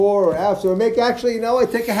or after, or make actually,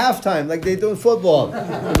 take a halftime like they do in football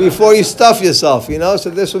before you stuff yourself, So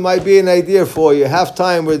this might be an idea for you,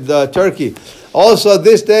 halftime with turkey. Also,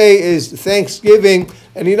 this day is Thanksgiving,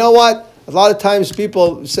 and you know what? A lot of times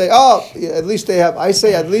people say, at least they have, I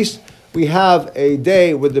say at least we have a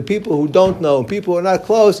day with the people who don't know, and people who are not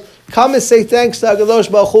close, come and say thanks to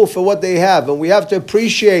HaKadosh Baruch Hu for what they have. And we have to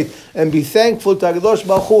appreciate and be thankful to HaKadosh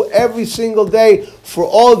Baruch Hu every single day for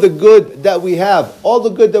all the good that we have. All the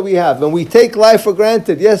good that we have. And we take life for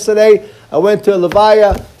granted. Yesterday, I went to a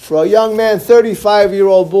levaya for a young man,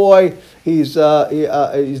 35-year-old boy. His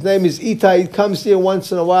name is Itai. He comes here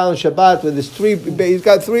once in a while on Shabbat with he's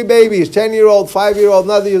got 3 babies, 10-year-old, 5-year-old,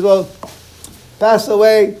 9 years old. Passed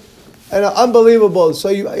away. And unbelievable. So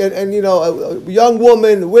a young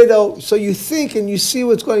woman, widow. So you think and you see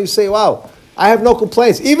what's going. You say, "Wow, I have no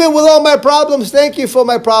complaints, even with all my problems. Thank you for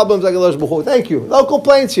my problems, HaKadosh Baruch Hu. Thank you. No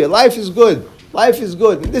complaints here. Life is good. Life is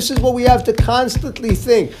good. And this is what we have to constantly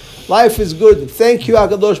think. Life is good. Thank you,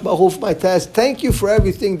 HaKadosh Baruch Hu, for my task. Thank you for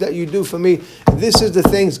everything that you do for me. This is the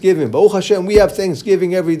Thanksgiving. Baruch Hashem, we have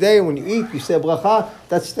Thanksgiving every day. And when you eat, you say bracha.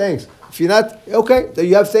 That's thanks. If you're not, okay, then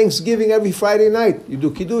you have Thanksgiving every Friday night. You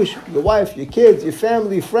do Kiddush, your wife, your kids, your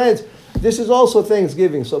family, friends. This is also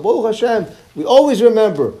Thanksgiving. So Baruch Hashem, we always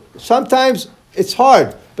remember. Sometimes it's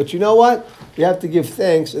hard, but you know what? You have to give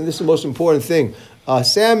thanks, and this is the most important thing.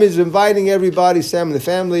 Sam is inviting everybody, Sam and the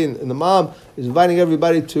family and the mom, is inviting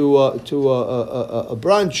everybody to a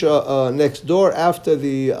brunch next door after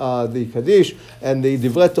the Kaddish and the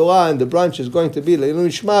Divrei Torah, and the brunch is going to be Leilun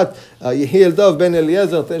Nishmat Yehiel Dov Ben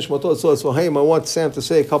Eliezer Ten Shmatot Tzol Tzvaheim. I want Sam to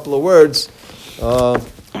say a couple of words.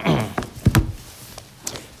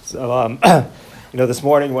 This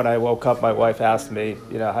morning when I woke up, my wife asked me,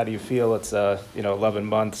 how do you feel? It's 11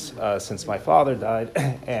 months since my father died,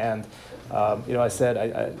 and I said,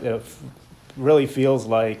 it really feels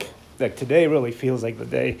like today really feels like the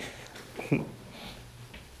day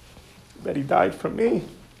that he died for me.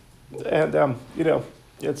 And,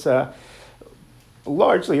 it's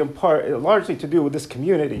largely to do with this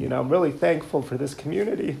community. I'm really thankful for this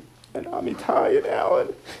community and Amitai and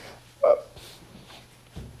Alan.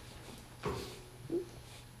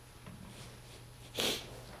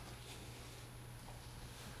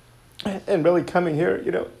 And really coming here,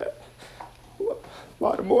 a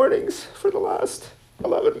lot of mornings for the last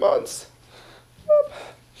 11 months.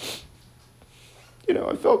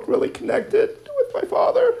 I felt really connected with my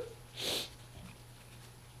father.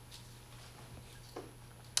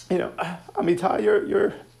 Amitai,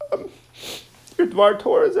 your Dvar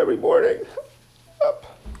Torahs every morning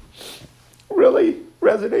really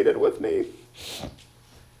resonated with me.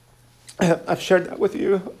 I've shared that with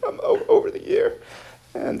you over the year.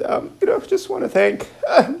 And, just want to thank,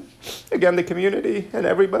 again, the community and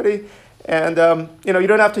everybody. And, you don't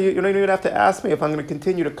even have to ask me if I'm going to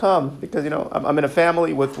continue to come because, I'm in a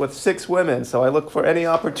family with 6 women. So I look for any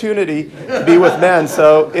opportunity to be with men.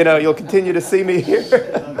 So, you'll continue to see me here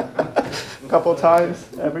a couple times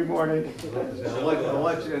every morning. I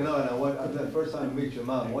want you to know, and the first time I meet your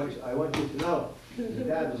mom, I want you to know your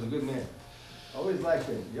dad was a good man. Always liked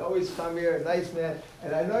him. You always come here, nice man.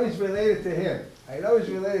 And I know he's related to him.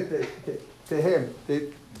 To him. The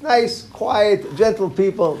nice, quiet, gentle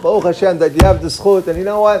people, Baruch Hashem, that you have the zchut. And you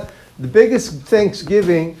know what? The biggest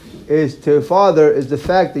thanksgiving is to Father is the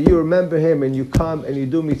fact that you remember him and you come and you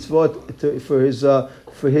do mitzvot for his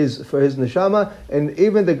neshama. And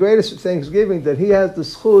even the greatest thanksgiving that he has the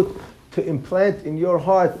zchut to implant in your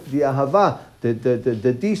heart the ahava,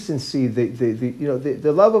 the decency,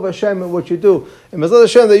 the love of Hashem and what you do. And Mezrat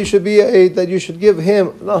Hashem that you should give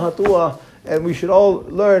him lahatua, and we should all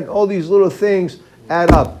learn all these little things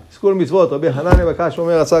add up.